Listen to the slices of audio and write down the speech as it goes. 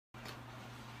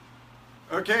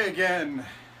Okay, again,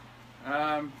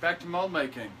 back to mold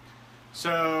making.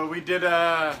 So we did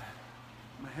my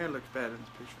hair looks bad in this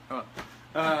picture.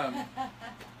 Oh,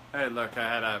 hey, look, I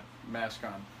had a mask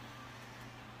on.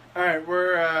 All right,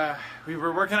 we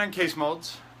were working on case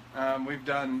molds. We've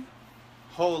done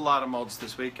a whole lot of molds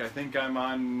this week. I think I'm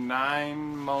on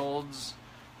 9 molds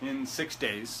in 6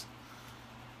 days.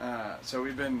 So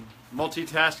we've been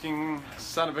multitasking,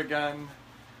 son of a gun,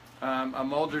 a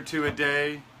mold or 2 a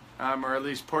day. Or at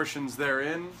least portions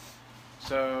therein.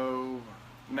 So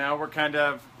now we're kind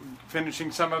of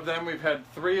finishing some of them. We've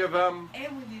had 3 of them.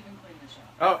 And we've even cleaned the shop.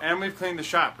 Oh, and we've cleaned the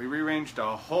shop. We rearranged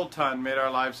a whole ton, made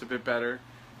our lives a bit better.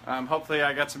 Hopefully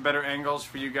I got some better angles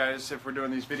for you guys if we're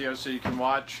doing these videos so you can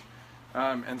watch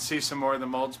and see some more of the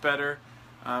molds better.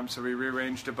 So we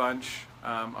rearranged a bunch.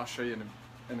 I'll show you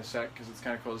in a sec because it's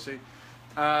kind of cool to see.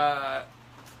 All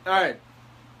right.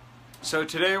 So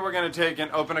today we're going to take and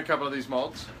open a couple of these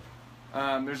molds.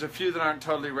 There's a few that aren't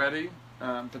totally ready,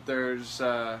 but there's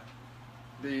the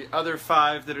other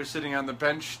 5 that are sitting on the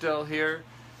bench still here.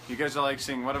 You guys are like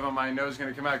seeing one of them. I know is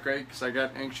going to come out great because I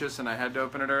got anxious and I had to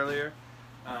open it earlier.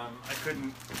 I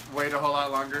couldn't wait a whole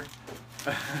lot longer.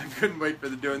 I couldn't wait for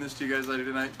doing this to you guys later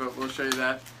tonight, but we'll show you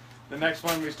that. The next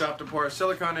one we still have to pour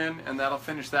silicone in, and that'll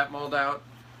finish that mold out.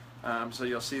 So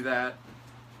you'll see that,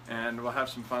 and we'll have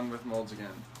some fun with molds again.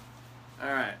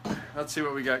 Alright, let's see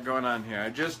what we got going on here.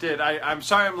 I'm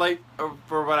sorry I'm late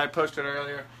for what I posted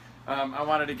earlier. I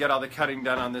wanted to get all the cutting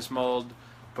done on this mold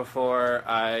before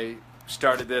I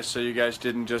started this so you guys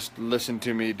didn't just listen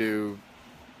to me do,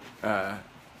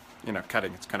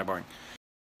 cutting. It's kind of boring.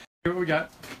 Here what we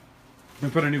got. We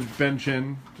put a new bench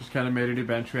in, just kind of made a new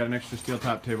bench. We had an extra steel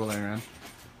top table laying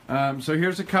around. So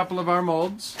here's a couple of our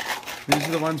molds. These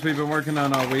are the ones we've been working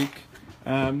on all week.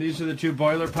 These are the 2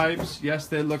 boiler pipes. Yes,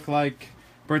 they look like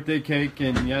birthday cake,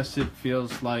 and yes, it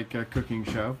feels like a cooking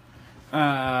show.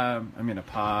 I mean, a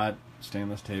pot,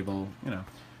 stainless table, you know.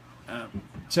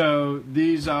 So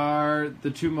these are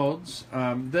the 2 molds.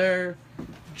 They're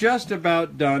just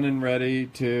about done and ready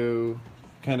to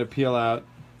kind of peel out.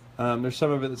 There's some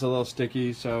of it that's a little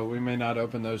sticky, so we may not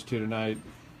open those 2 tonight.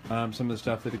 Some of the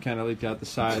stuff that kind of leaked out the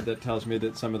side, that tells me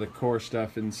that some of the core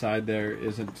stuff inside there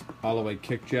isn't all the way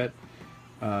kicked yet.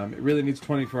 It really needs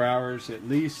 24 hours at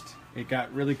least. It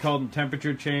got really cold and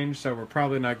temperature changed, so we're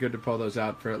probably not good to pull those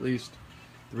out for at least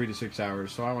 3 to 6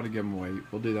 hours. So I want to give them away.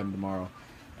 We'll do them tomorrow.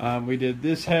 We did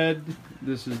this head.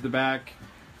 This is the back.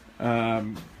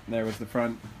 There was the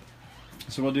front.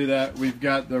 So we'll do that. We've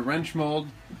got the wrench mold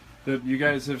that you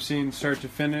guys have seen start to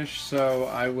finish. So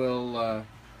I will.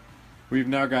 We've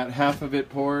now got half of it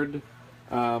poured,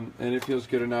 and it feels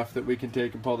good enough that we can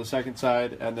take and pull the second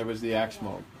side. And there was the axe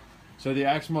mold. So the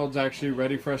axe mold's actually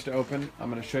ready for us to open.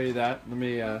 I'm going to show you that.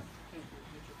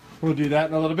 We'll do that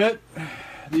in a little bit.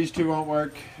 These 2 won't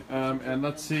work. And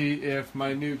let's see if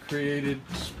my new created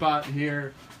spot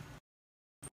here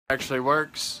actually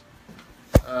works.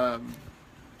 So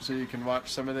you can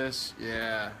watch some of this.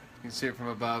 Yeah, you can see it from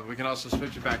above. We can also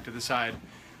switch it back to the side.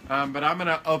 But I'm going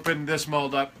to open this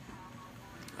mold up.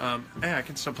 Hey, I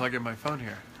can still plug in my phone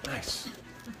here. Nice.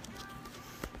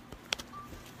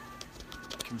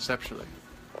 Conceptually.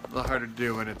 A little harder to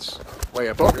do when it's way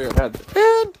up over your head.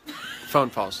 And phone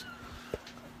falls.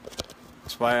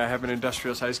 That's why I have an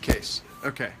industrial sized case.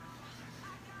 Okay.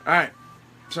 Alright.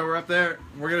 So we're up there.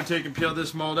 We're going to take and peel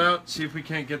this mold out. See if we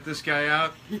can't get this guy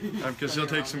out. Because he'll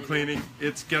take some cleaning.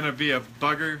 It's going to be a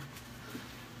bugger.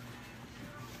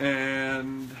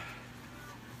 And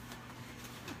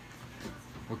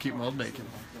we'll keep mold making.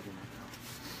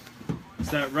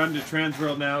 It's that run to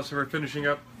Transworld now, so we're finishing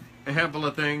up a handful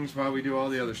of things while we do all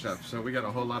the other stuff. So we got a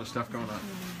whole lot of stuff going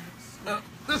on.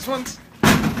 This one's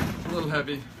a little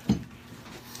heavy.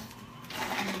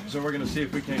 So we're going to see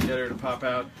if we can't get her to pop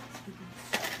out.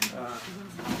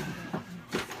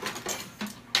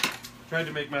 Tried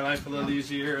to make my life a little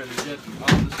easier and get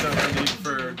all the stuff I need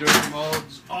for doing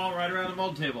molds all right around the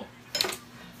mold table.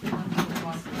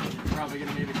 Probably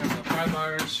going to need a couple of pry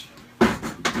bars.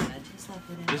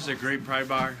 This is a great pry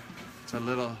bar. It's a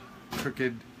little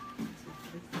crooked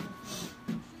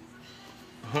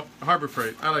Harbor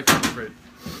Freight. I like Harbor Freight.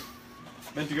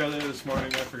 Meant to go there this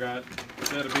morning. I forgot.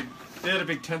 They had a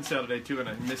big tent sale today too, and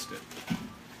I missed it.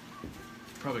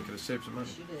 Probably could have saved some money.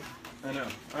 I know.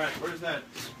 All right, where's that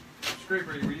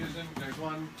scraper you were using? There's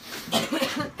one. Probably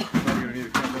gonna need a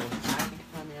couple. I can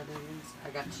find the other ones. I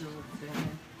got 2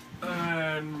 down there.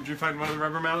 And did you find one of the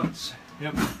rubber mallets?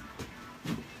 Yep.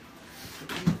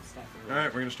 All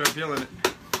right, we're gonna start peeling it.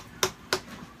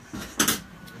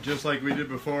 Just like we did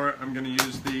before, I'm going to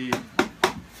use the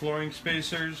flooring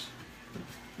spacers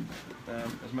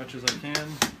as much as I can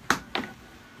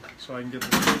so I can get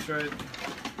the space right.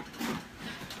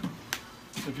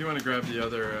 If you want to grab the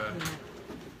other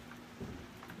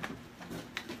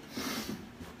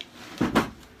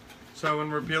so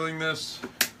when we're peeling this,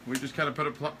 we just kind of put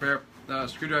a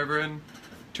screwdriver in,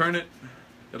 turn it,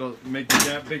 it'll make the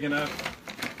gap big enough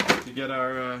to get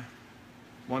our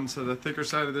one so the thicker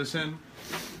side of this in,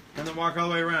 and then walk all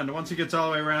the way around. And once it gets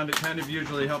all the way around, it kind of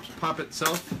usually helps pop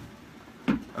itself,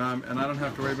 and I don't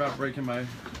have to worry about breaking my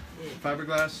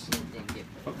fiberglass,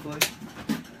 hopefully.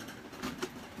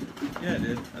 Yeah, it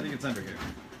did. I think it's under here.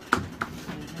 I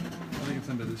think it's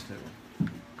under this table.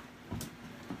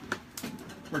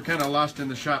 We're kind of lost in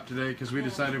the shop today because we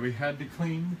decided we had to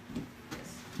clean.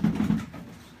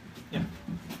 Yeah.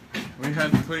 We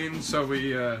had to clean, so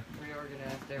we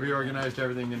reorganized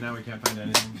everything, and now we can't find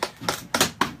anything.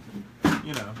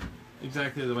 You know,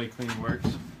 exactly the way cleaning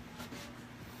works.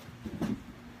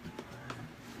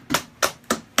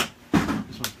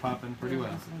 This one's popping pretty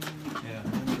well. Yeah,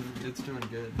 it's doing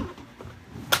good.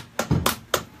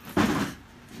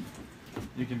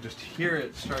 You can just hear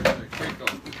it start to crinkle.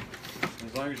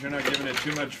 As long as you're not giving it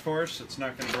too much force, it's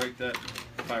not going to break that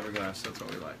fiberglass. That's what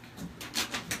we like.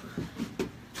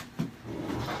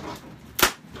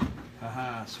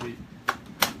 Haha, sweet.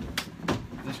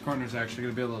 This corner is actually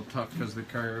going to be a little tough because of the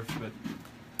curve, but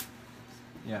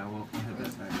yeah, we'll hit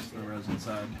that next, the resin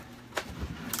side.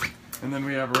 And then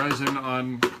we have resin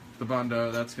on the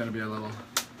Bondo. That's going to be a little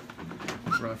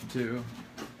rough too.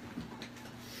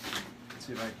 Let's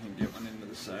see if I can get one into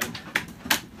the side.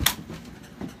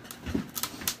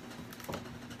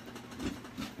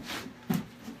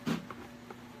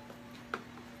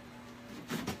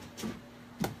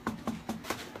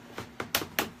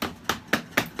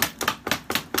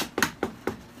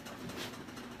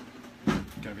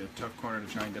 Gonna be a tough corner to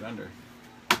try and get under.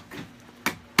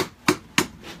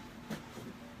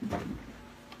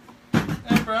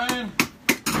 Hey, Brian.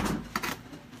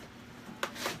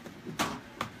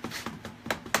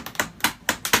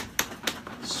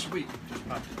 Sweet, just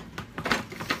popped it.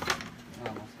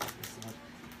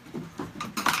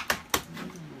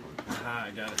 Ah,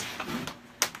 I got it.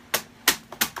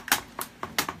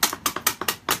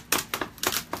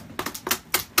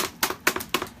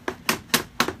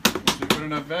 We put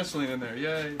enough Vaseline in there,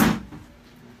 yay.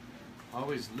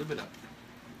 Always live it up.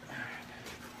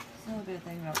 It's a little bit of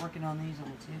thing about working on these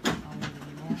old too. I don't need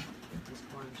any more. This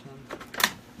corner's done.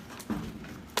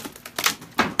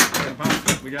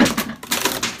 We got it.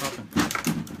 Popping.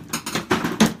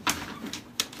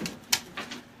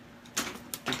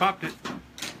 We popped it.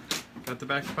 Got the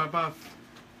back to pop off.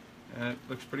 And it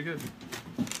looks pretty good.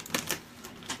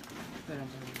 Put it on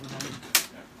the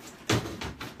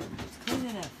It's clean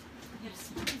enough. Yes.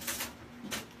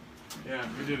 Yeah,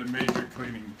 we did a major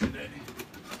cleaning today.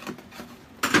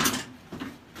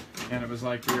 And it was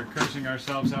like we were cursing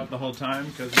ourselves out the whole time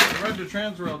because we're run to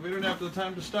Transworld. We don't have the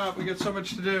time to stop. We got so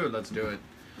much to do. Let's do it.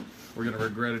 We're going to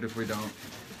regret it if we don't.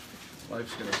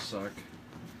 Life's going to suck.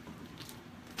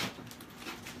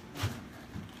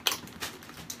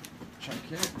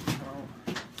 Chunk it. Oh.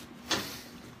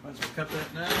 Might as well cut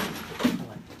that now.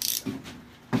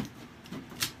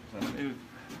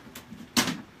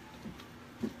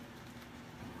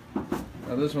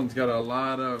 Now this one's got a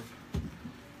lot of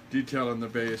detail on the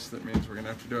base. That means we're going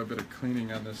to have to do a bit of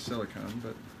cleaning on this silicone,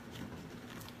 but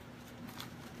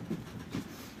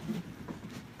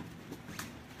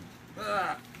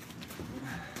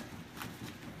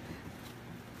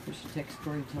We should text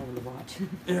Corey and tell him to watch.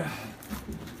 yeah.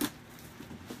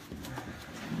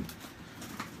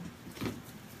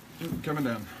 Coming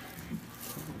down.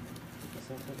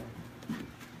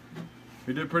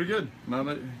 We did pretty good. Now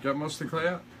that you got most of the clay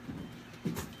out.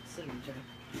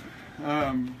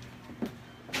 I'll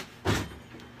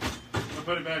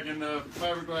put it back in the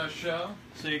fiberglass shell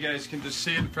so you guys can just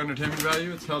see it for entertainment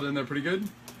value. It's held in there pretty good.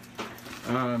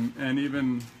 And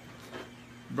even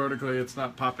vertically it's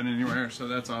not popping anywhere, so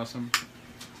that's awesome.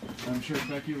 I'm sure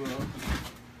Becky will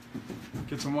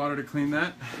get some water to clean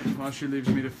that while she leaves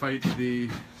me to fight the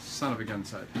son of a gun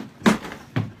side.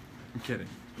 I'm kidding.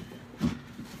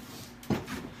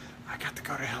 I got to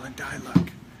go to hell and die,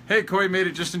 look. Hey, Corey made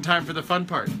it just in time for the fun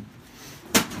part.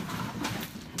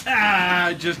 Ah,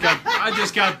 I just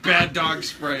got bad dog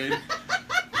sprayed.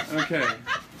 Okay.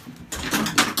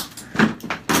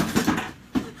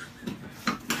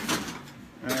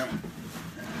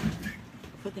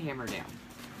 Put the hammer down.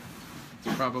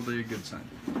 It's probably a good sign.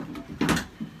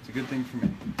 It's a good thing for me.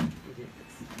 It is.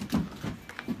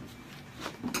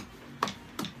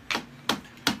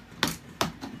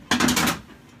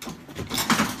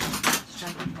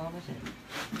 Strike it all with it.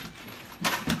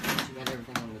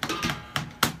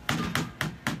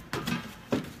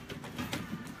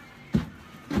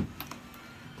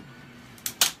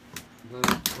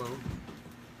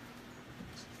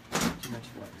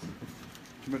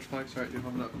 too much flex? Alright, you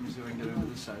hold it up. Let me see if I can get it into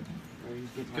this side.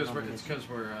 It's because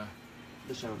we're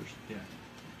the shoulders. Yeah.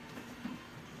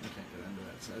 I can't get into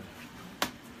that side.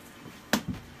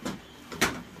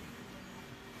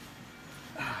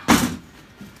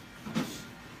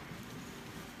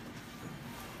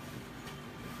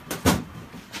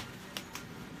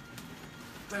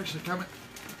 It's actually coming.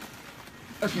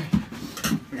 Okay.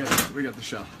 We got the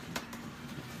shell.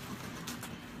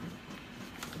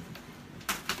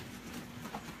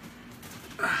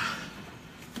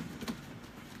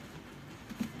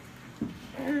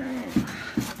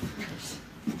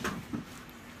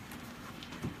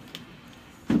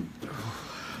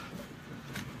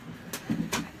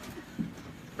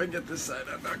 I get this side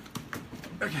unhooked.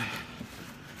 Okay.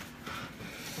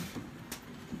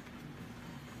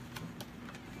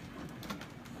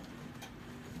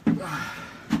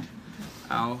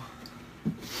 Ow.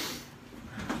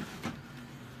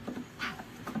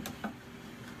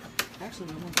 Actually,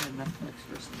 we won't get enough flex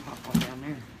for us to pop all down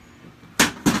there.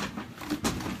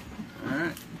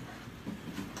 Alright.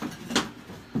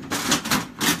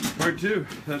 Part 2.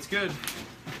 That's good.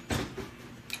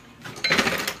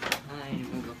 I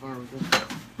ain't gonna go far with this.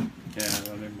 Yeah, I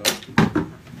don't even know.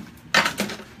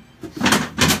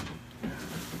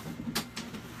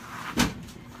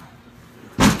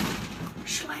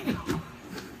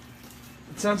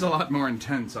 It sounds a lot more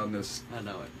intense on this. I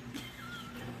know it.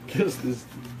 Because this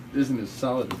isn't as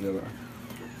solid as the other.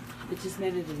 It just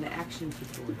made it an action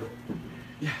tutorial.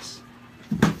 Yes.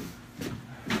 I'm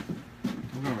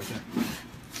going right there.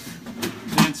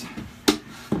 Dance.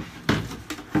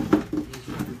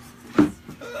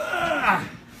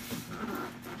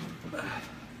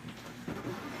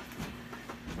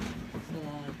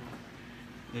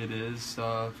 It is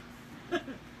soft.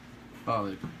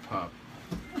 Lollipop.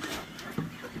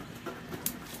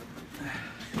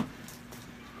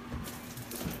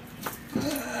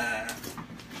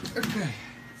 Okay.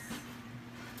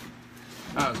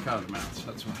 Oh, it's caught in the mouth,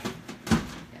 so that's why.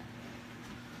 Yeah.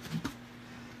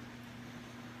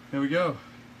 Here we go.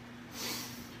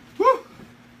 Woo!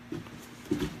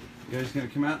 You guys gonna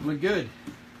come out and look good.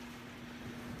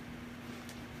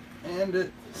 And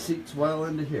it seats well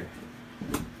into here.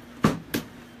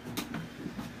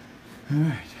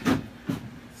 Alright.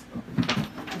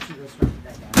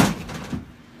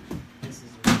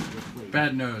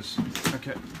 Bad nose.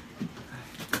 Okay.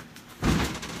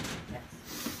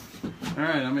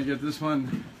 Alright, I'm gonna get this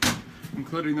one,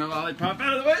 including the lollipop,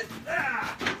 out of the way.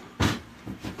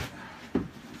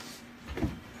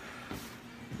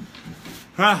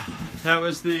 That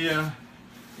was the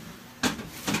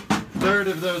third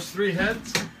of those 3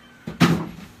 heads.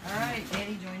 Alright,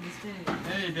 Danny joined us too.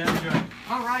 Hey, Danny joined.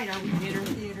 Alright, are we dinner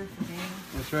theater for Danny?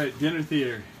 That's right, dinner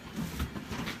theater.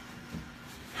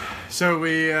 So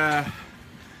we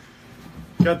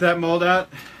got that mold out.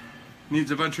 Needs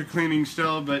a bunch of cleaning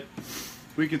still, but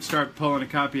we could start pulling a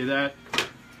copy of that, I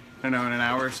don't know, in an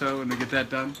hour or so when we get that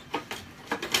done.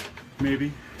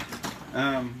 Maybe.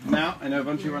 Now, I know a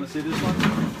bunch of you want to see this one.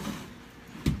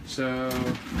 So,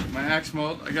 my axe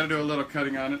mold, I gotta do a little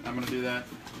cutting on it. I'm gonna do that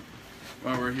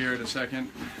while we're here in a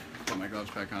second. Put my gloves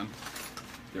back on.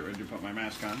 Get ready to put my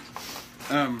mask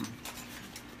on.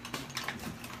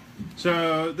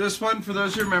 So this one, for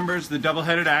those who remember, is the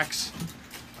double-headed axe.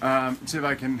 Let's see if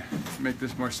I can make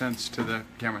this more sense to the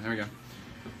camera. There we go.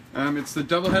 It's the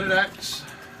double-headed axe.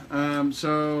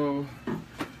 So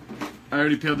I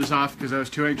already peeled this off because I was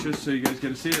too anxious, so you guys get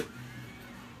to see it.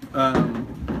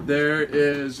 There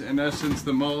is, in essence,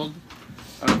 the mold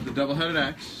of the double-headed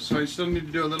axe. So I still need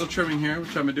to do a little trimming here, which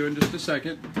I'm going to do in just a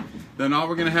second. Then all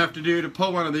we're going to have to do to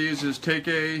pull one of these is get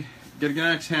an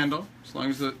axe handle, as long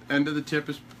as the end of the tip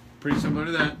is pretty similar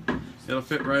to that. It'll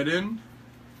fit right in.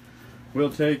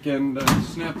 We'll take and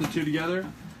snap the two together,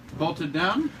 bolt it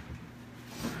down,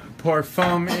 pour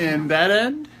foam in that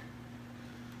end,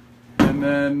 and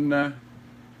then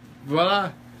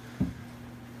voila,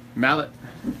 mallet.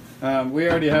 We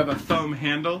already have a foam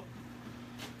handle.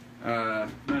 Matter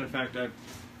of fact,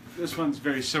 this one's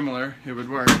very similar. It would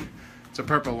work. It's a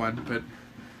purple one, but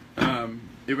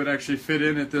it would actually fit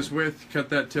in at this width. Cut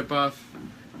that tip off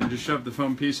and just shove the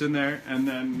foam piece in there, and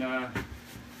then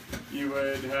you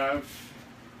would have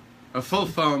a full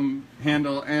foam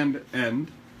handle and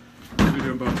end. We do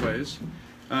them both ways.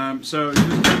 So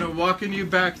just kind of walking you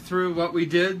back through what we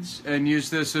did and use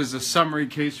this as a summary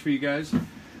case for you guys.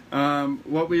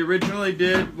 What we originally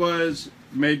did was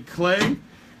made clay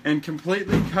and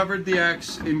completely covered the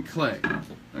axe in clay.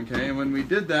 Okay, and when we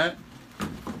did that,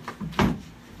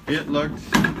 it looked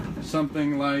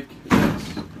something like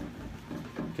this.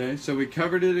 Okay, so we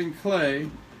covered it in clay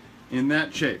in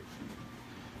that shape.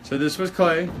 So this was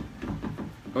clay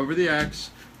over the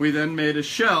axe. We then made a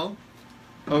shell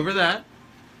over that.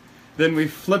 Then we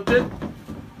flipped it,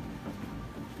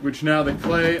 which now the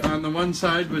clay on the one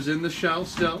side was in the shell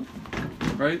still,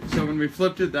 right? So when we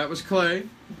flipped it, that was clay,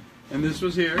 and this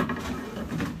was here.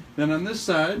 Then on this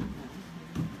side,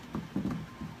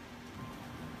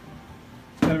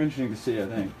 it's kind of interesting to see, I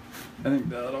think. I think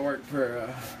that'll work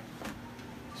for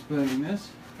splitting this.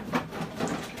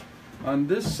 On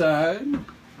this side,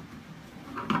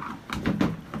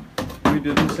 we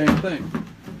did the same thing.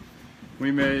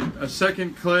 We made a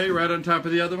second clay right on top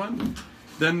of the other one,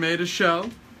 then made a shell,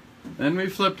 then we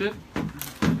flipped it.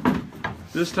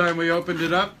 This time we opened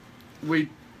it up. We,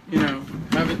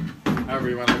 have it, however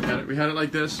you want to look at it. We had it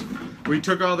like this. We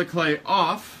took all the clay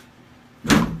off.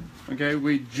 Okay,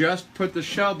 we just put the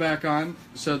shell back on,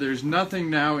 so there's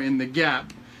nothing now in the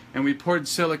gap, and we poured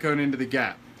silicone into the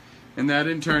gap. And that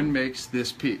in turn makes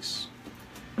this piece.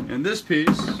 And this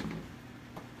piece,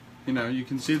 you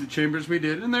can see the chambers we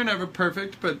did, and they're never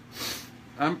perfect, but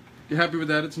I'm happy with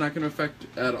that. It's not going to affect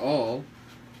at all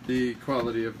the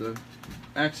quality of the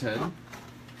axe head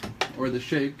or the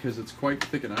shape, because it's quite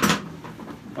thick enough.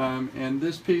 And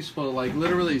this piece will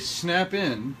literally snap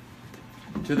in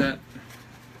to that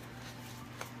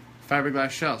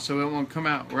fiberglass shell, so it won't come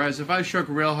out. Whereas if I shook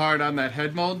real hard on that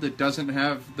head mold that doesn't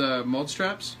have the mold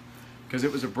straps, because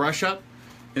it was a brush up,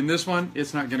 in this one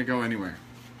it's not going to go anywhere.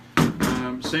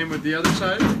 Same with the other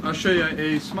side. I'll show you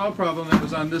a small problem that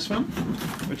was on this one,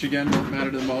 which again won't matter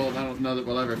to the mold. I don't know that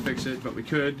we'll ever fix it, but we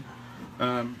could.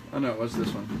 Oh no, it was this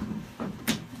one.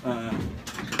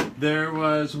 There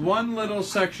was one little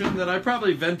section that I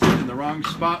probably vented in the wrong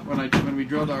spot when we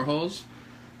drilled our holes.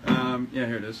 Yeah,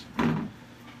 here it is.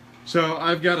 So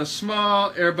I've got a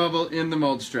small air bubble in the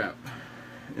mold strap.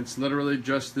 It's literally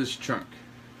just this chunk.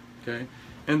 Okay,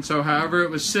 and so however it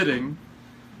was sitting,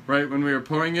 right when we were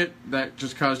pouring it, that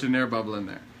just caused an air bubble in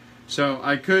there. So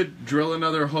I could drill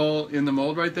another hole in the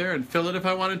mold right there and fill it if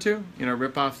I wanted to.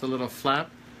 Rip off the little flap. I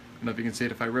don't know if you can see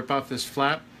it. If I rip off this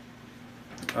flap,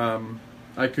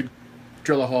 I could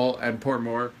drill a hole and pour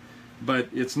more, but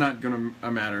it's not going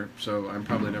to matter, so I'm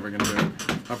probably never going to do it.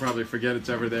 I'll probably forget it's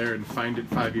ever there and find it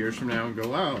 5 years from now and go,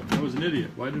 wow, I was an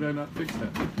idiot. Why did I not fix that?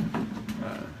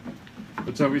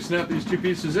 But so we snap these two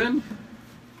pieces in.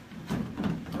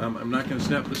 I'm not going to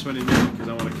snap this one in yet because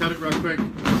I want to cut it real quick.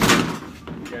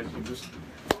 You guys can just...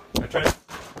 I tried.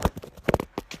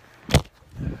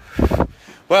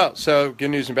 Well, so good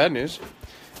news and bad news.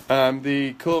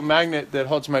 The cool magnet that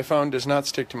holds my phone does not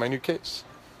stick to my new case.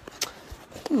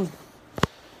 And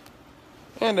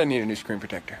I need a new screen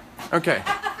protector. Okay. You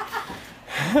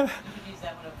can use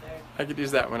that one up there. I could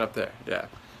use that one up there, yeah.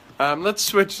 Let's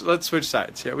switch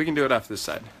sides. Yeah, we can do it off this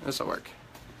side. This'll work.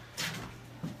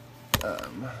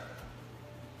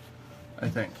 I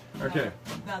think. Okay. You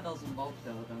got those in bulk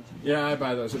though, don't you? Yeah, I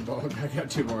buy those in bulk. I got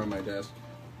 2 more on my desk.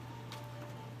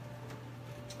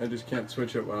 I just can't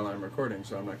switch it while I'm recording,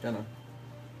 so I'm not gonna.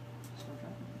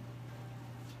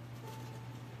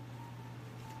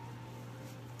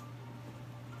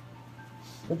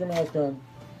 Put your mask on.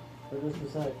 Put this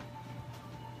aside.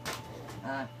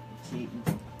 Cheating.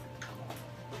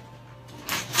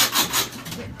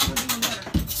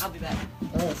 I'll be back.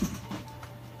 Alright.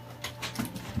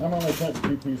 I'm only cutting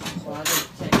 2 pieces. Well, I'll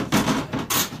just check this out.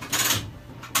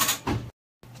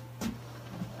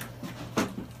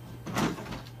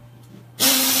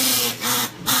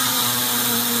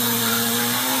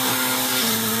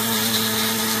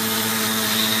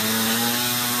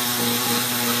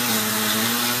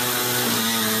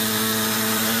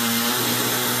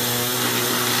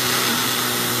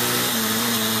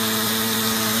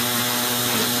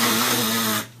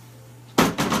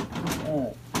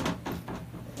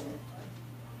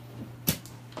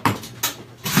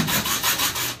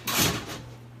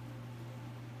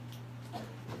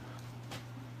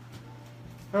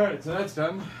 Alright, so that's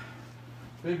done.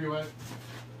 Baby wet.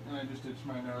 And I just itched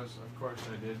my nose. Of course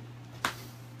I did.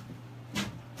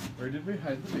 Where did we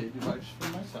hide the baby wipes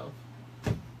for myself?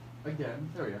 Again.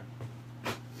 There we are.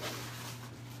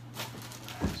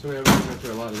 So we have to go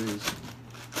through a lot of these.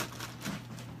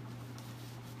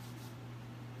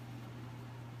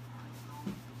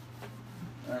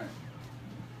 Alright.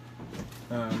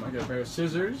 I got a pair of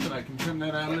scissors and I can trim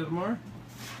that out a little more.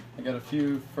 I got a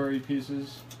few furry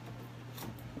pieces.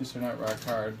 These are not rock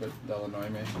hard, but they'll annoy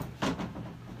me.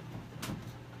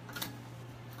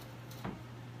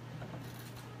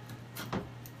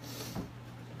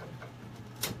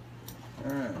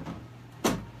 Alright.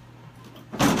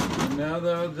 Now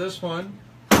though, this one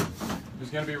is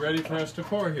going to be ready for us to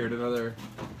pour here in another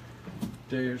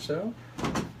day or so.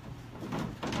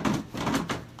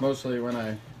 mostly when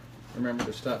I remember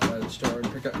to stop by the store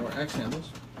and pick up more axe handles.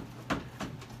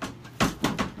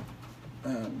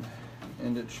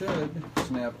 And it should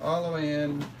snap all the way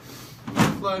in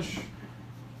flush.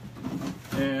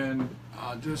 And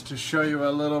just to show you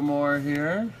a little more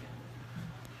here,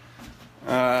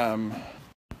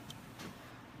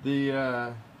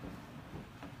 the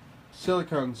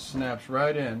silicone snaps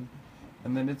right in,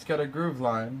 and then it's got a groove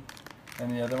line,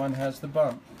 and the other one has the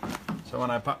bump. So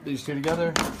when I pop these two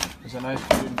together, there's a nice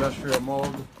good industrial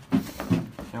mold,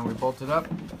 and we bolt it up.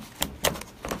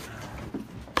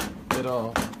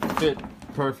 It'll fit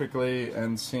perfectly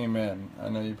and seam in. I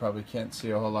know you probably can't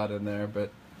see a whole lot in there,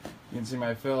 but you can see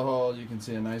my fill hole, you can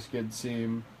see a nice good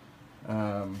seam,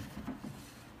 and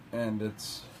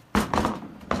it's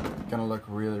gonna look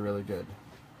really, really good.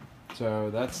 So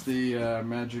that's the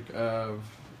magic of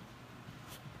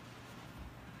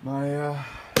my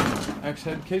axe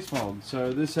head case mold.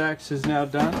 So this axe is now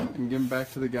done and given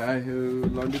back to the guy who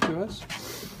loaned it to us.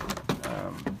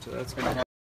 So that's gonna happen.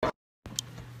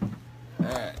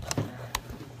 Alright.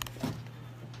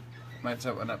 Might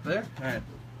set one up there. Alright.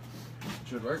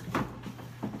 Should work.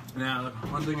 Now,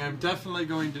 one thing I'm definitely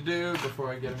going to do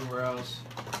before I get anywhere else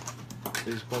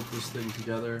is bolt this thing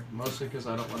together. Mostly because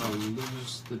I don't want to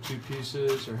lose the two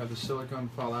pieces or have the silicone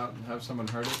fall out and have someone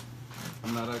hurt it.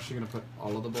 I'm not actually going to put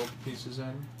all of the bolt pieces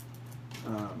in.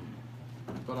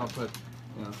 But I'll put,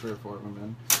 3 or 4 of them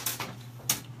in.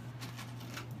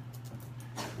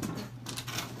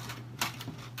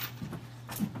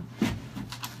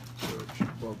 So it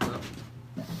should bolt up.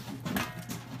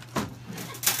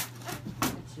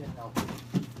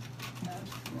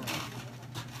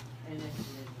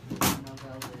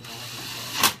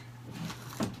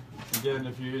 Again,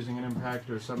 if you're using an impact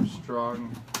or some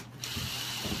strong,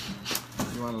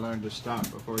 you want to learn to stop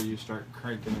before you start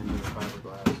cranking into the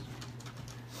fiberglass.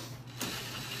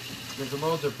 Because the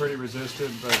molds are pretty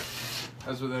resistant, but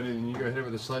as with anything, you go hit it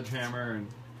with a sledgehammer, and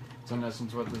it's in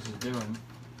essence what this is doing.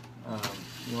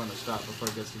 You want to stop before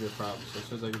it gets to be a problem. So as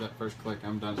soon as I get that first click,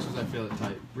 I'm done. As soon as I feel it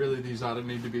tight. Really, these ought to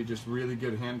need to be just really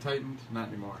good hand tightened, not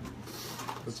anymore.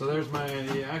 But so there's my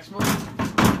axe mold.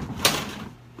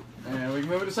 And we can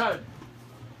move it aside.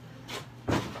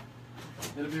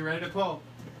 It'll be ready to pull.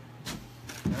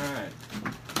 Alright.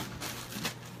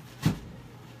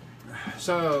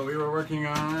 So we were working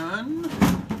on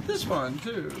this one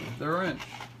too, the wrench.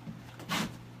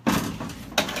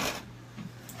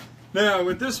 Now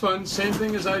with this one, same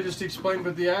thing as I just explained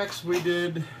with the axe, we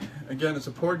did, again, it's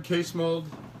a poured case mold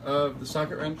of the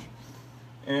socket wrench.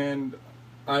 And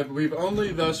we've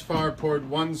only thus far poured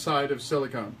one side of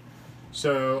silicone.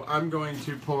 So I'm going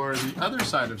to pour the other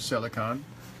side of silicone.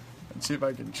 Let's see if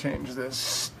I can change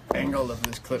this angle of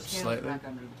this clip slightly. Back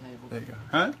under the table. There you go.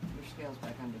 Huh? Your scale's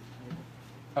back under the table.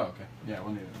 Oh, okay. Yeah,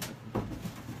 we'll need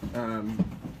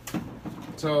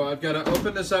it. So I've got to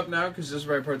open this up now because this is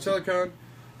where I poured silicone.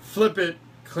 Flip it,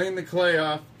 clean the clay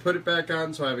off, put it back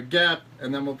on so I have a gap,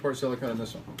 and then we'll pour silicone in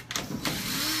this one.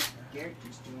 Garrett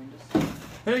just joined us.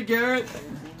 Hey, Garrett.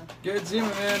 Garrett Zima,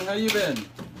 man. How you been?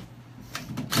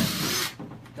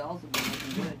 Dolls have been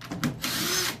looking good.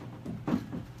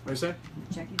 What do you say?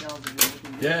 Chucky dolls have been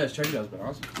looking good. Yeah, his Chucky doll's been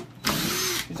awesome.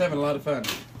 He's having a lot of fun.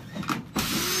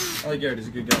 I like Garrett. He's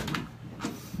a good guy.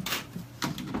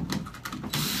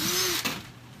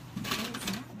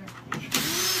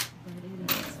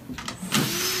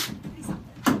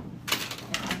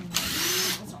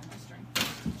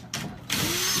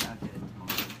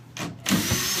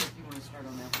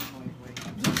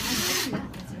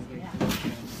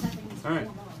 Alright.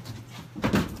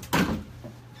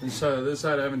 And so this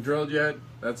side I haven't drilled yet.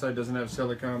 That side doesn't have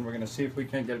silicone. We're going to see if we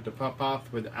can't get it to pop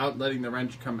off without letting the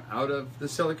wrench come out of the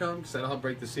silicone, because that'll help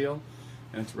break the seal.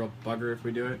 And it's a real bugger if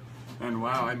we do it. And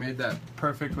wow, I made that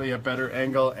perfectly a better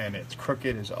angle, and it's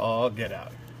crooked as all get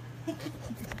out. See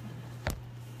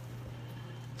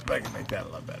if I can make that a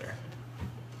lot better.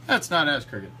 That's not as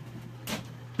crooked.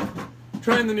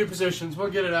 Trying the new positions.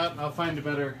 We'll get it out, and I'll find a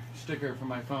better sticker for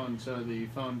my phone so the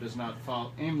phone does not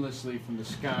fall aimlessly from the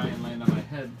sky and land on my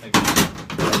head again.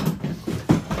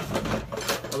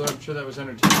 Although I'm sure that was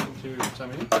entertaining to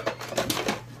some of you.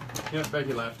 Yeah,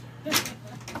 Becky laughed.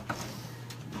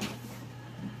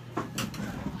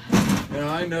 Now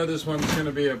I know this one's going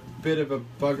to be a bit of a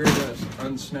bugger to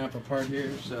unsnap apart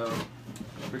here, so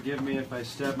forgive me if I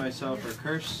stab myself or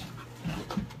curse,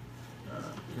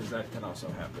 because that can also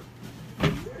happen.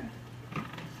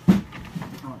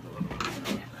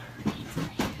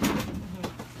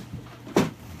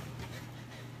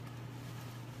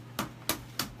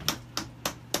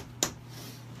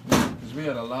 We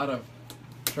had a lot of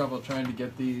trouble trying to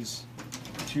get these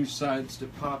two sides to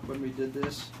pop when we did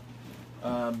this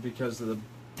because of the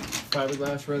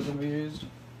fiberglass resin we used.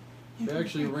 We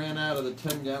actually ran out of the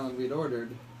 10-gallon we'd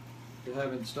ordered to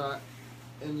have in stock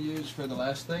and use for the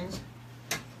last things.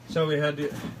 So we had to,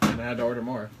 and I had to order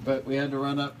more, but we had to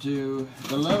run up to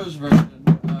the Lowe's version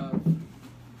of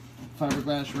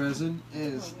fiberglass resin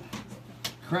is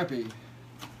crepey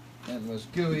and was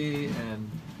gooey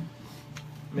and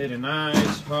made a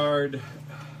nice hard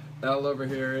L over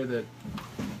here that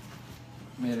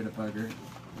made it a bugger.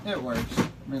 It works. I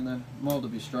mean, the mold will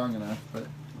be strong enough, but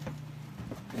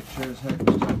it sure as heck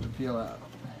was tough to peel out.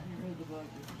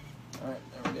 Alright,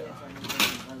 there we go.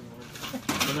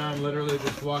 So now I'm literally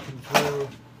just walking through,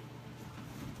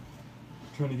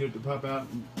 trying to get it to pop out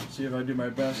and see if I do my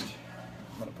best.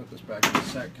 I'm going to put this back in a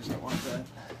sec because I want that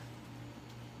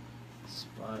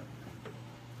spot.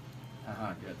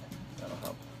 Aha, good. That'll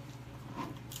help.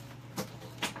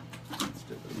 Let's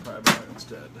do the primer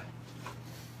instead.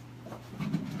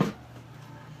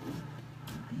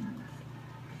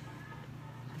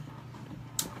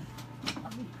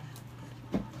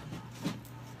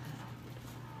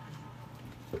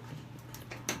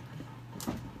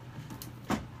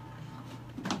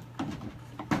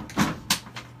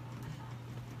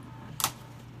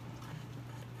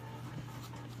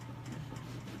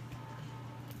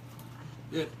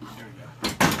 Good. There we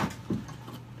go.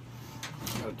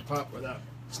 Got it to pop without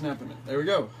snapping it. There we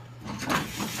go.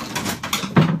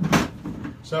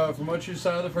 So, from what you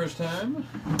saw the first time,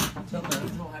 tell me.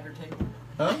 A wider table.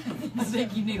 Huh? I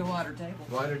think you need a wider table.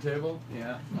 Wider table?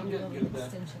 Yeah. I'm getting good at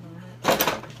that. Extension on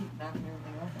it. Keep backing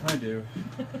everything I off. do.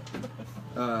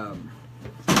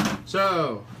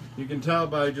 So, you can tell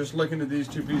by just looking at these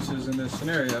two pieces in this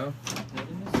scenario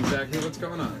exactly what's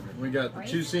going on. We got the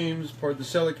two seams, poured the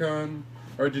silicone,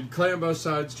 or did clay on both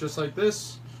sides just like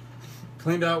this.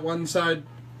 Cleaned out one side,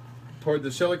 poured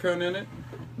the silicone in it.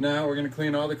 Now we're going to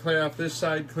clean all the clay off this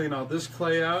side, clean all this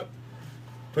clay out,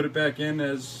 put it back in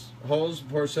as holes,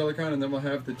 pour silicone, and then we'll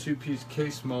have the two-piece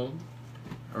case mold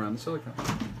around the silicone.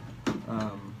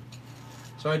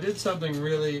 So I did something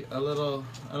really a little,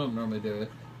 I don't normally do it,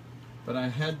 but I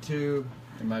had to,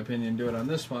 in my opinion, do it on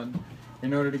this one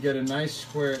in order to get a nice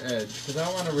square edge, because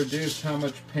I want to reduce how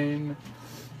much pain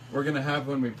we're going to have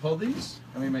when we pull these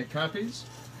and we make copies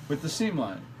with the seam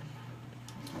line.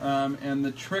 And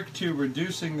the trick to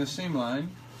reducing the seam line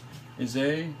is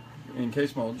in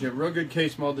case mold, you have a real good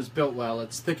case mold that's built well.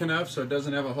 It's thick enough so it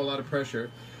doesn't have a whole lot of pressure,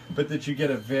 but that you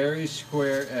get a very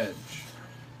square edge.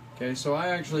 Okay, so I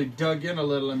actually dug in a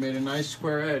little and made a nice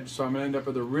square edge, so I'm going to end up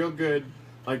with a real good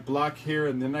block here,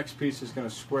 and the next piece is going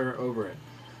to square over it.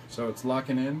 So it's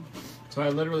locking in. So I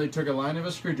literally took a line of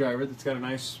a screwdriver that's got a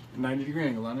nice 90-degree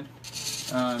angle on it,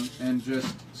 and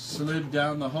just slid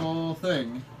down the whole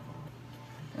thing.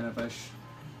 And if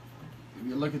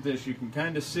you look at this, you can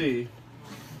kind of see.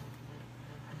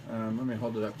 Let me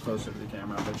hold it up closer to the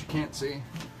camera, but you can't see.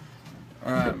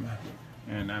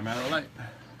 And I'm out of light.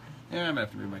 Yeah, I'm going to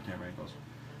have to move my camera any closer.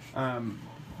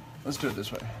 Let's do it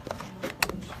this way.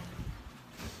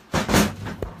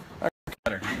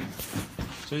 Better.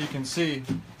 So you can see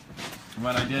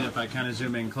what I did if I kind of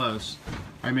zoom in close.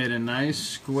 I made a nice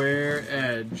square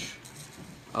edge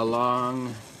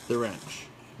along the wrench.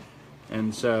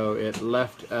 And so it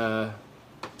left a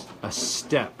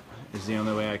step, is the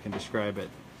only way I can describe it.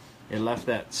 It left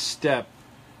that step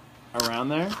around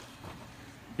there.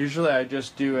 Usually I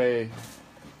just do a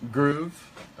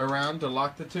groove around to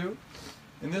lock the two.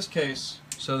 In this case,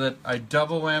 so that I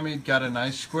double whammied, got a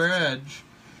nice square edge,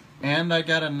 and I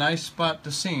got a nice spot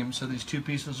to seam, so these two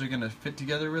pieces are going to fit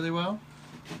together really well.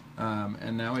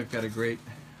 And now we've got a great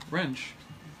wrench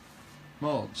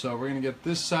mold. So we're going to get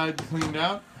this side cleaned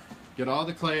out, get all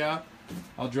the clay out.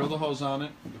 I'll drill the holes on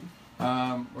it.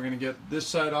 We're going to get this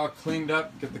side all cleaned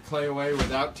up, get the clay away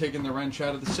without taking the wrench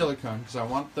out of the silicone, because I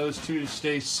want those two to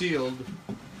stay sealed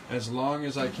as long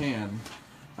as I can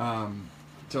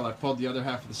till I pulled the other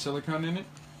half of the silicone in it,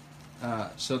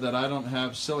 so that I don't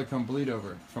have silicone bleed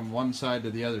over from one side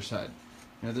to the other side.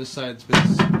 You know, this side's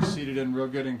been seated in real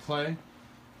good in clay,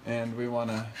 and we want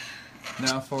to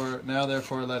now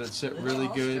therefore let it sit really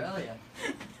good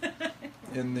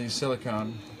in the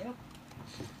silicone. Yep.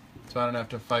 So I don't have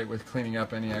to fight with cleaning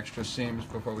up any extra seams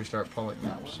before we start pulling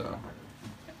them. So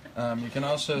you can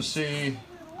also see,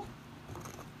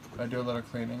 if I do a little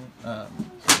cleaning, it's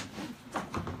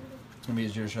going to be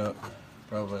easier to show up,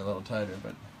 probably a little tighter,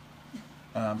 but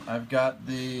I've got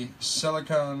the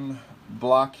silicone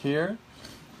block here,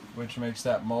 which makes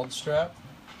that mold strap.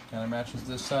 Kind of matches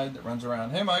this side that runs around.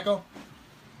 Hey, Michael!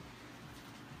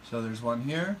 So there's one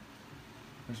here,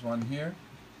 there's one here,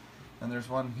 and there's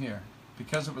one here.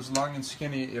 because it was long and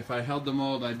skinny, if I held the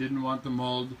mold, I didn't want the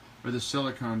mold or the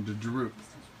silicone to droop.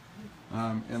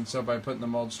 And so by putting the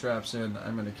mold straps in,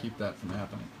 I'm going to keep that from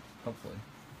happening, hopefully.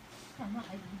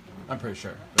 I'm pretty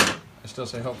sure, but I still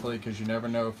say hopefully because you never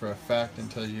know for a fact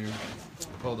until you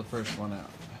pull the first one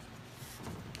out.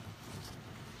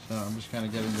 So I'm just kind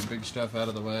of getting the big stuff out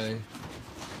of the way.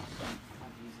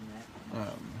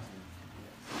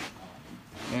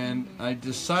 And I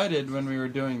decided when we were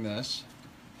doing this,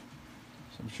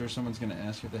 so I'm sure someone's going to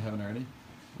ask if they haven't already,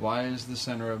 why is the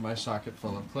center of my socket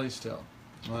full of clay still?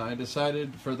 Well, I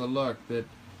decided for the look that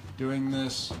doing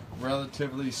this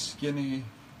relatively skinny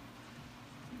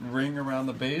ring around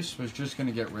the base was just going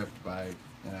to get ripped by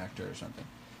an actor or something.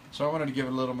 So I wanted to give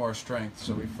it a little more strength,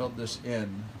 so we filled this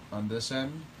in on this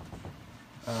end.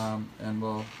 And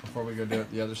we'll, before we go do it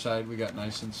the other side, we got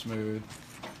nice and smooth.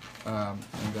 And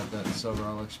got that silver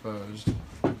all exposed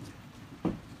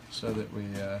so that we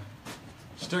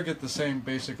still get the same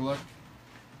basic look,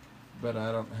 but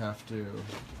I don't have to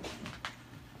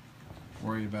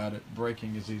worry about it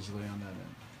breaking as easily on that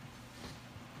end.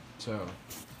 So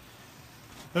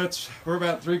we're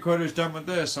about 3/4 done with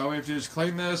this. All we have to do is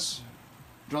clean this,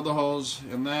 drill the holes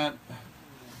in that,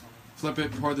 flip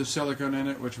it, pour the silicone in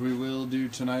it, which we will do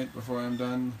tonight before I'm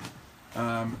done,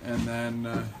 and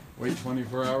then wait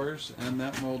 24 hours and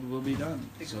that mold will be done.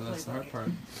 So that's the hard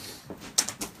part.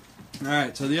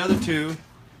 Alright, so the other two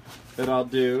that I'll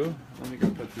do, let me go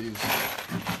put these,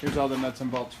 here's all the nuts and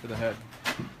bolts for the head,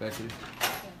 Becky.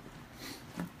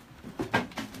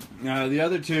 The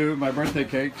other two, my birthday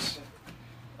cakes,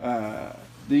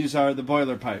 these are the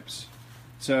boiler pipes.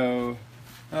 So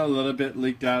a little bit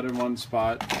leaked out in one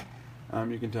spot,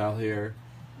 you can tell here.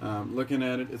 Looking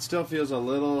at it, it still feels a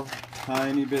little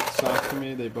tiny bit soft to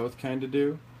me. They both kind of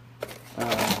do.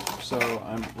 So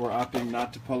we're opting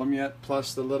not to pull them yet.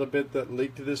 Plus the little bit that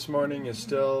leaked this morning is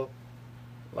still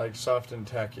like soft and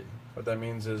tacky. What that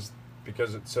means is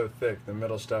because it's so thick, the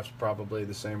middle stuff's probably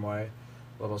the same way,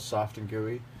 a little soft and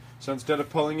gooey. So instead of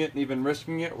pulling it and even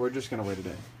risking it, we're just going to wait a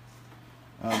day.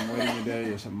 Waiting a day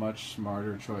is a much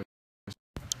smarter choice.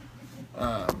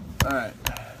 Alright.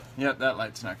 Yep, that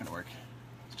light's not going to work.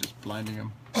 Just blinding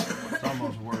them. It's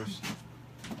almost worse.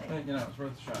 Hey, you know, it's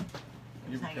worth a shot.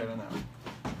 You can cut on that one.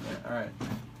 Yeah, alright.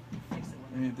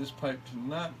 I need this pipe to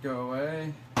not go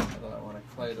away. Although I want to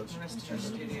clay those.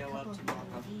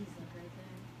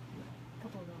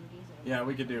 Yeah,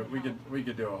 we could do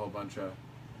a whole bunch of.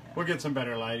 We'll get some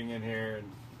better lighting in here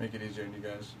and make it easier on you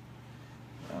guys.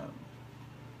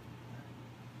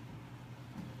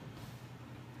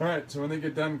 Alright, so when they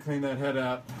get done, clean that head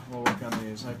out. We'll work on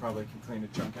these. I probably can clean a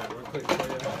chunk out real quick for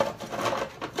you.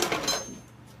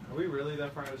 Are we really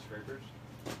that far out of scrapers?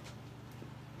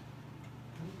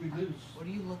 We lose. What are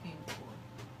you looking for?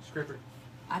 Scraper.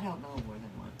 I don't know more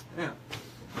than one. Yeah.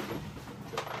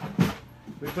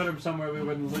 We put them somewhere we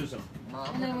wouldn't lose them. Mom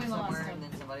put them somewhere and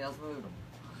then somebody else moved them.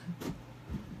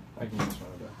 I can use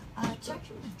one of the. Check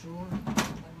the drawer.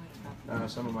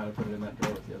 Someone might have put it in that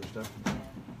drawer with the other stuff.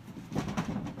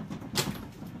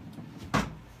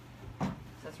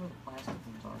 That's where the plastic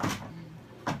ones are.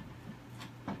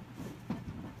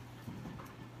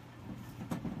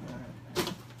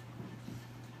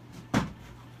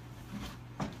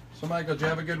 So Michael, did you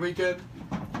have a good weekend?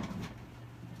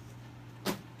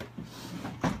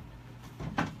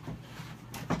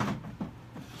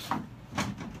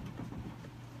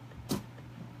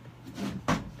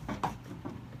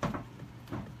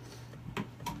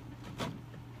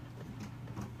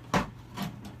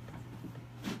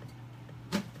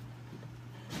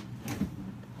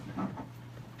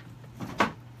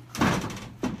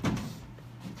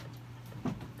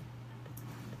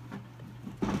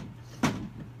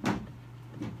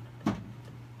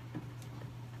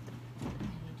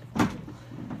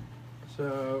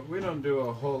 So we don't do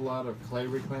a whole lot of clay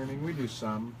reclaiming. We do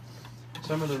some.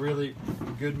 Some of the really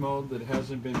good mold that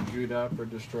hasn't been chewed up or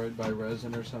destroyed by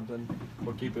resin or something,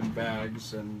 we'll keep in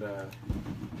bags and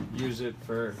use it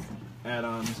for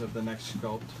add-ons of the next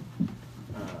sculpt.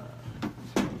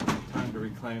 Time to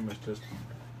reclaim was just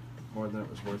more than it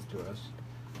was worth to us.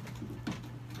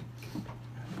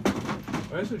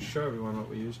 Why does it show everyone what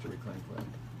we used to reclaim clay?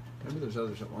 Maybe there's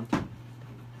others at one time.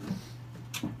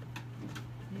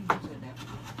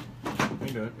 We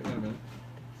can do it. Wait a minute.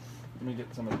 Let me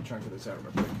get some of the chunk of this out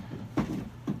real quick.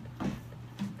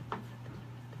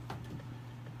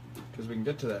 Because we can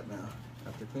get to that now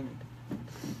after cleaning.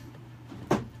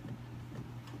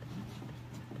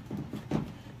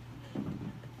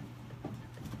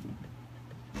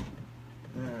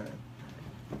 Alright.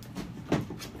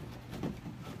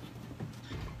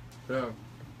 So,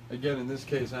 Again, in this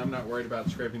case, I'm not worried about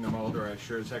scraping the mold, or I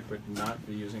sure as heck would not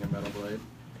be using a metal blade.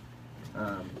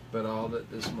 But all that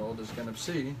this mold is going to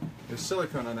see is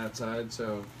silicone on that side,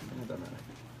 so it doesn't matter.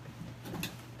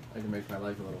 I can make my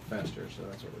life a little faster, so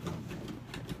that's what we're doing.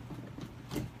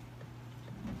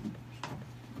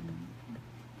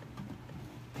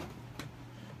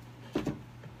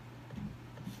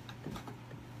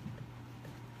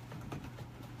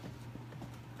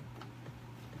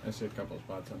 I see a couple of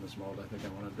spots on this mold. I think I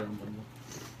want to drum them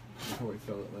before we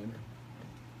fill it later.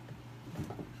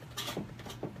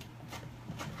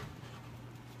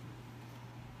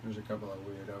 There's a couple of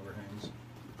weird overhangs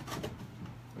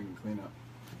we can clean up.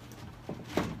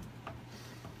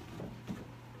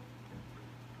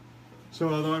 So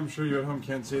although I'm sure you at home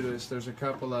can't see this, there's a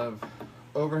couple of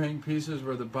overhang pieces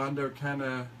where the Bondo kind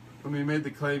of, when we made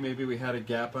the clay, maybe we had a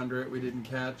gap under it we didn't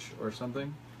catch or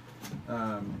something.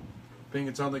 Being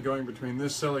it's only going between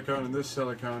this silicone and this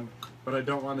silicone, what I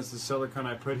don't want is the silicone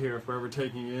I put here, if we're ever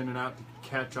taking it in and out, to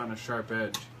catch on a sharp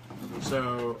edge.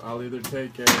 So I'll either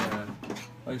take a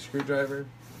like screwdriver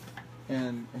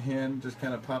and hand just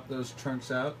kind of pop those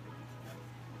chunks out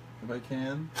if I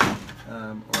can,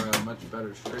 or a much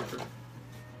better scraper,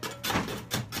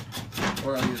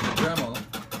 or I'll use a Dremel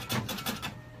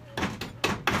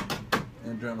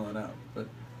and Dremel it out. But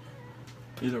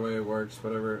either way it works,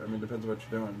 whatever, I mean, depends on what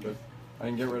you're doing, but I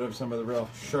can get rid of some of the real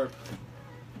sharp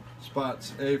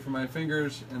spots, A for my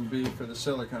fingers and B for the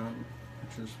silicone,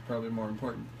 which is probably more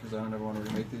important because I don't ever want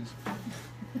to remake these.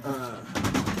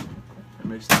 It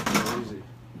makes that very easy.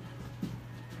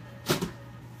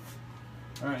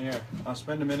 Alright, here, I'll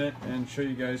spend a minute and show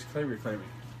you guys clay reclaiming.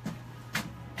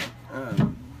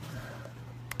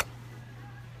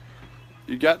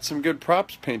 You got some good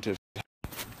props painted.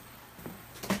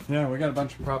 Yeah, we got a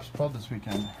bunch of props pulled this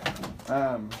weekend.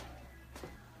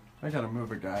 I gotta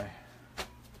move a guy.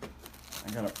 I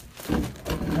gotta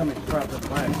help me prop it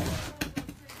away.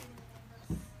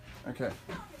 Okay.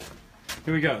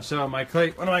 Here we go. So my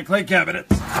clay, one of my clay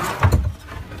cabinets,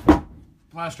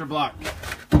 plaster block,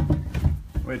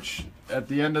 which at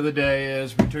the end of the day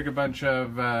is we took a bunch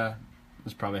of, this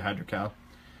is probably hydrocal.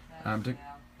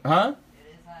 Huh?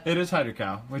 It is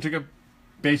hydrocal. We took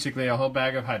basically a whole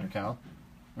bag of hydrocal,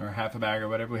 or half a bag or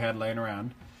whatever we had laying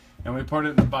around, and we poured it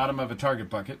in the bottom of a Target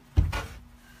bucket,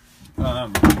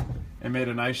 and made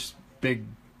a nice big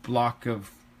block of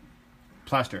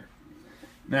plaster.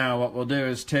 Now what we'll do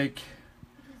is take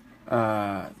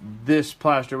this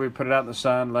plaster, we put it out in the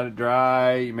sun, let it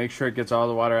dry, make sure it gets all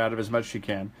the water out of it as much as you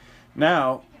can.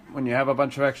 Now, when you have a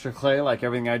bunch of extra clay, like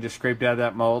everything I just scraped out of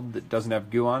that mold that doesn't have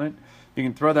goo on it, you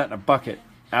can throw that in a bucket,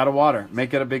 out of water,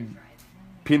 make it a big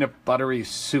peanut buttery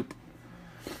soup.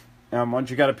 Once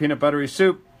you got a peanut buttery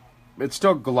soup, it's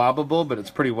still globbable, but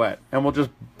it's pretty wet. And we'll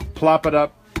just plop it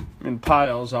up in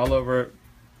piles all over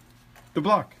the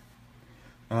block.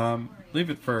 Leave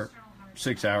it for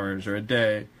 6 hours or a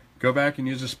day. Go back and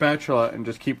use a spatula and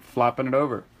just keep flopping it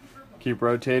over. Keep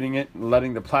rotating it and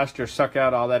letting the plaster suck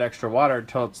out all that extra water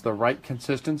until it's the right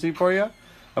consistency for you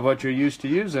of what you're used to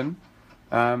using.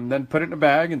 Then put it in a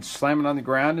bag and slam it on the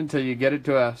ground until you get it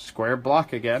to a square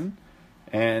block again,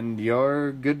 and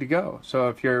you're good to go. So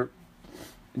if you're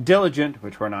diligent,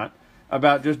 which we're not,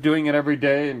 about just doing it every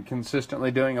day and consistently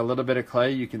doing a little bit of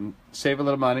clay, you can save a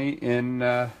little money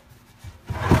in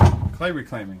clay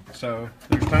reclaiming. So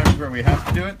there's times where we have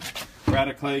to do it. We're out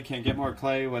of clay, can't get more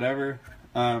clay, whatever.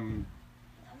 You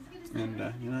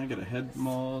know, I got a head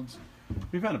molds.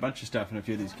 We found a bunch of stuff in a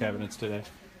few of these cabinets today.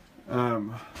 Yeah,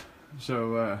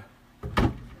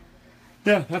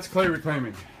 that's clay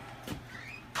reclaiming.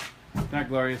 Not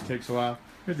glorious, takes a while.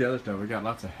 Here's the other stuff. We got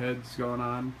lots of heads going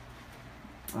on.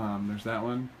 There's that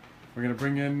one. We're gonna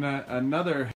bring in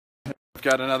another. We've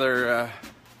got another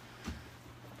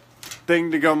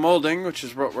thing to go molding, which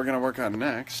is what we're gonna work on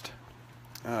next,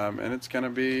 and it's gonna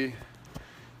be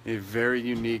a very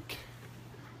unique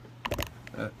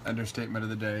understatement of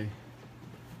the day.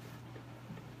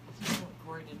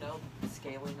 Corey, to know the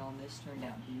scaling on this turned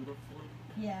out beautifully.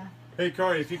 Yeah. Hey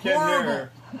Corey, if you can't hear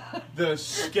her, the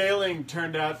scaling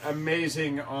turned out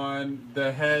amazing on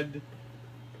the head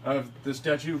of the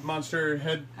statue monster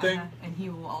head thing. And he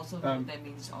will also know what that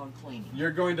means on cleaning.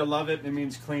 You're going to love it. It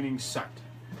means cleaning sucked.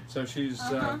 So she's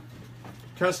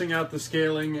cussing out the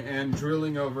scaling and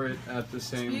drooling over it at the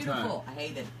same time. Beautiful. I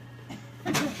hate it.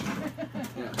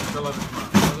 Yeah, still love it.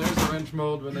 So there's the wrench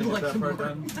mold when they get that part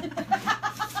done.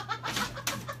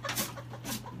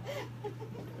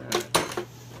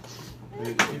 I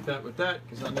need to keep that with that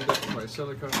because I'll need that for my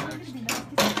silicone next.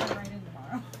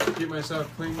 Keep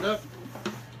myself cleaned up.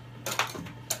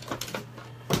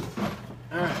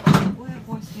 Alright. What have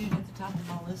boys do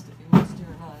list if he wants to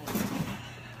or not.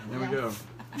 There we go.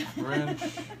 Wrench.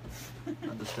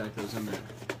 I'll just stack those in there.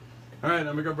 Alright, I'm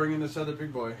gonna go bring in this other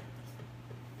big boy. You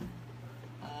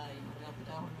want to help with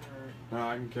that one or? No,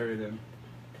 I can carry it in.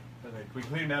 We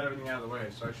cleaned out everything out of the way,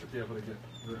 so I should be able to get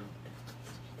through.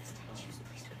 Statues,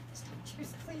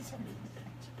 please. Statues. We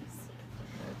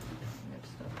have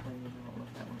stuff cleaning. I don't know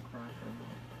if that one cracked or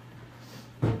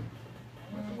not.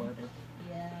 With the weather.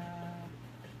 Yeah.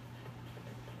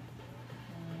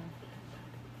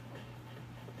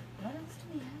 What else do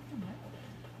we have to know?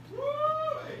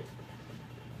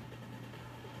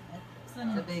 It's a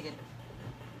big one.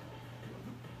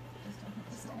 Just don't hit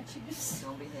the statues.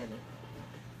 Don't be heavy.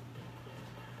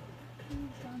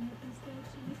 Please don't hit the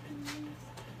statues, please.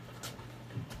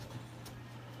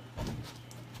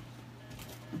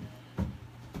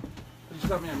 Just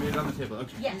help me, I made it on the table.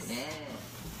 Okay. Yes. Yeah.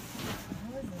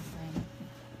 What is this thing?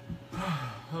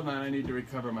 Hold on, I need to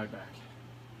recover my back.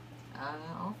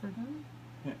 Offered.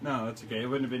 Yeah, no, that's okay. It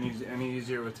wouldn't have been any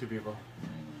easier with two people.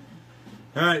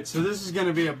 Alright, so this is going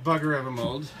to be a bugger of a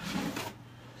mold.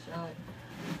 Show it.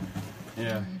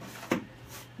 Yeah.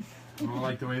 I'm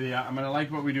gonna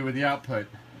like what we do with the output.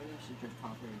 Maybe you should just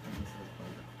pop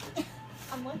it in.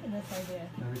 I'm liking this idea.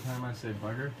 Every time I say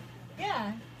bugger.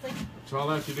 Yeah. It's like, So all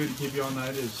I have to do to keep you all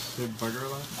night is say bugger a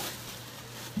lot?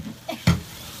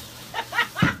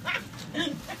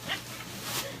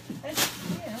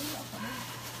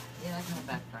 Yeah, I can have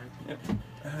back card. Yep,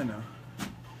 I know.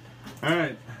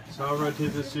 Alright, so I'll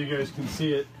rotate this so you guys can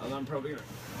see it. And I'm probably going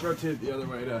to rotate it the other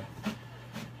way to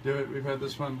do it. We've had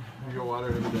this one, we go water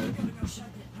every day. That's a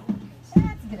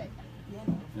good idea.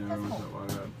 Yeah, we want that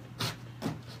water out.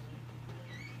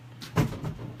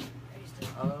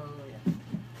 Oh,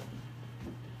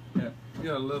 Yeah, we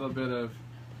got a little bit of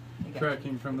yeah.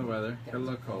 cracking from the weather. Got a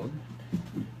little cold.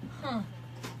 Huh.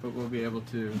 But we'll be able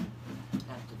to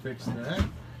Have to fix that.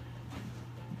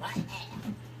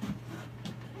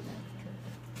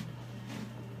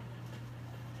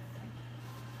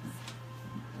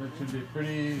 That should be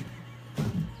pretty... I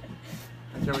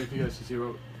can't wait for you guys to see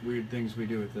what weird things we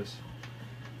do with this.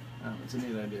 It's a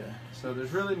neat idea. So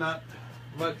there's really not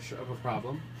much of a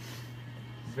problem.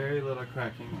 Very little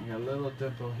cracking. I got a little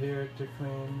dimple here to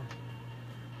clean.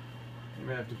 You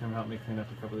may have to come help me clean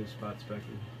up a couple of these spots, Becky.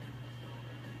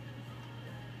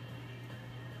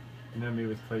 You know me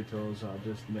with clay tools, I'll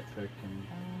just nitpick and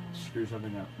screw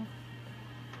something up.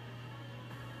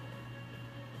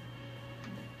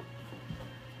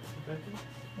 Becky?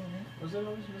 Was it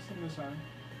always missing this arm?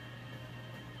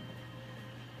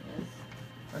 Yes.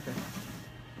 Okay.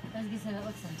 I was gonna say that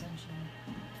looks intentional.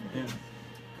 Yeah.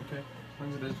 Okay. As long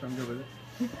as it is, I'm good with it.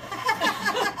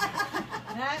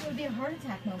 That would be a heart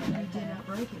attack moment right Did there. not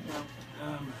break it though.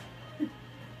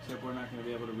 Except we're not going to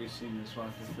be able to re-seam this while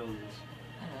I fill these.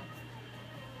 I know.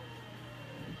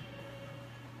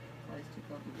 It's too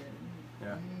complicated.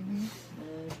 Yeah. Mm-hmm.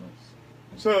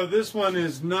 So this one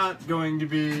is not going to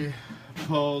be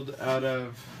pulled out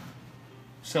of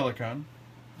silicone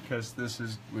because this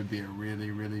would be a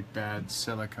really, really bad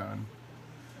silicone.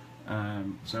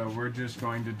 So we're just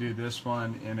going to do this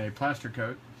one in a plaster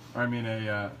coat, or I mean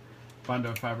a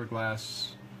Bondo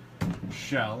fiberglass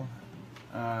shell.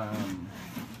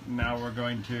 Now we're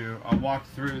going to, I'll walk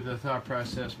through the thought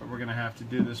process, but we're going to have to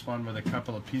do this one with a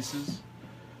couple of pieces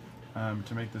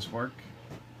to make this work.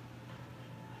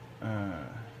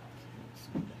 It's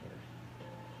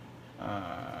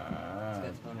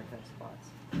got some undercut spots.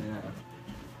 Yeah.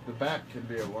 The back could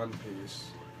be a one piece.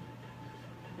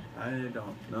 I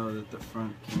don't know that the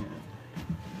front can.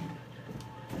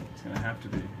 It's going to have to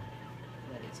be.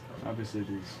 That is cold. Obviously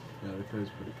these, yeah, the clay's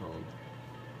pretty cold.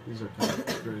 These are kind of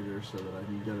straighter so that I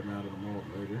can get them out of the mold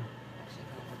later. Actually,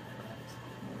 I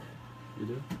don't know You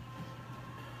do?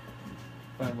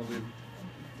 Fine, we'll leave.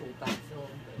 if full backfill,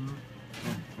 but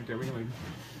Oh, okay, we can leave.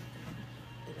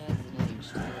 it has an age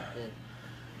to it that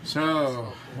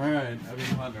So, alright, I've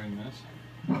been pondering this.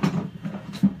 I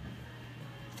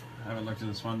haven't looked at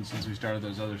this one since we started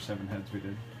those other 7 heads we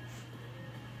did.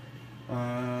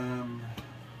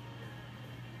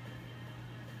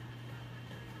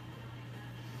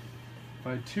 If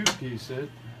I two-piece it,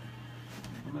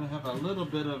 I'm going to have a little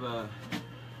bit of a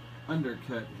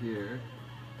undercut here.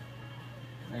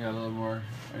 I got a little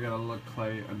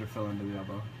clay underfill into the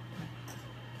elbow.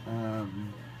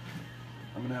 I'm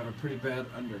going to have a pretty bad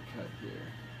undercut here.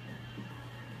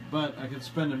 But I could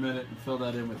spend a minute and fill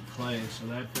that in with clay, so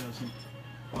that doesn't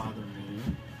bother me.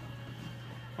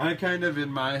 I kind of, in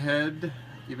my head,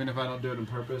 even if I don't do it in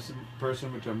person,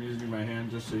 which I'm using my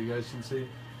hand just so you guys can see,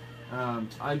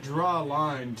 I draw a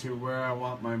line to where I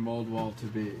want my mold wall to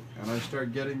be, and I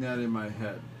start getting that in my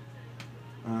head.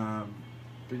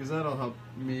 Because that'll help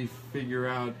me figure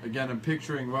out, again, I'm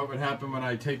picturing what would happen when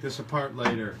I take this apart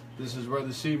later. This is where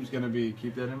the seam's going to be.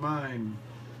 Keep that in mind.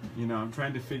 You know, I'm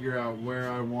trying to figure out where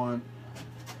I want,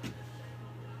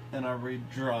 and I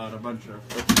redraw it a bunch of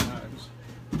times.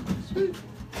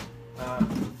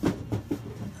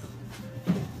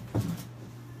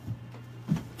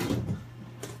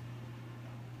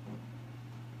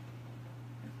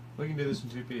 We can do this in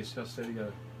two pieces. They'll stay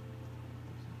together.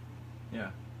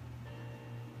 Yeah.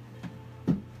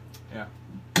 Yeah.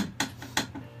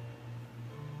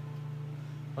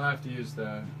 We'll have to use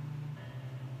the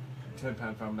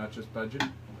 10-pound foam, not just budget,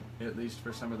 at least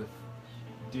for some of the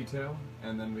detail,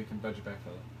 and then we can budget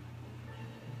backfill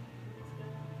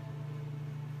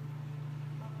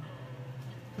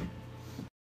it.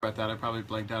 About that, I probably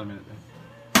blanked out a minute there.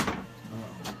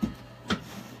 Oh.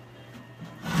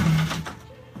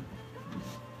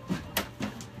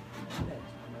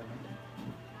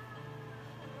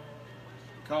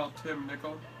 Call Tim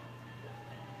Nickel.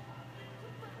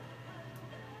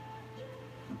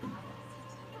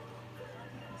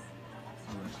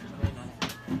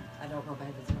 I don't know about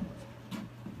his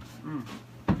numbers.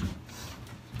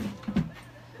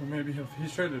 Well, maybe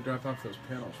he's trying to drop off those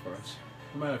panels for us.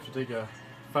 We might have to take a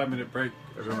 5-minute break,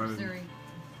 everyone. Sorry.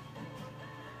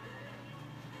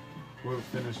 We'll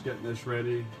finish getting this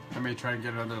ready. I may try and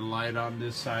get another light on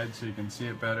this side so you can see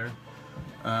it better.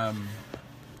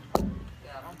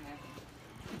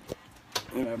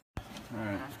 Yeah. All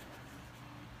right.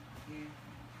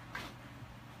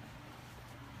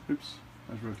 Oops,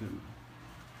 I was rotating.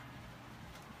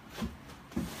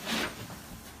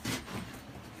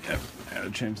 Yep, I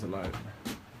gotta change the light.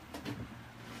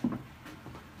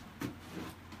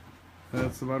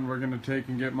 That's the one we're gonna take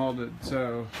and get molded.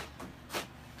 So,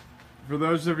 for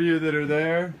those of you that are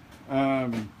there,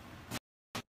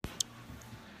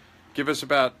 give us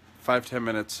about 5-10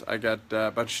 minutes. I got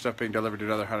a bunch of stuff being delivered to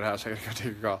another haunted house. I gotta go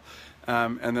take a call.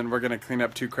 And then we're gonna clean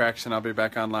up 2 cracks and I'll be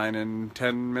back online in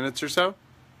 10 minutes or so.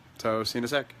 So see you in a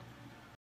sec.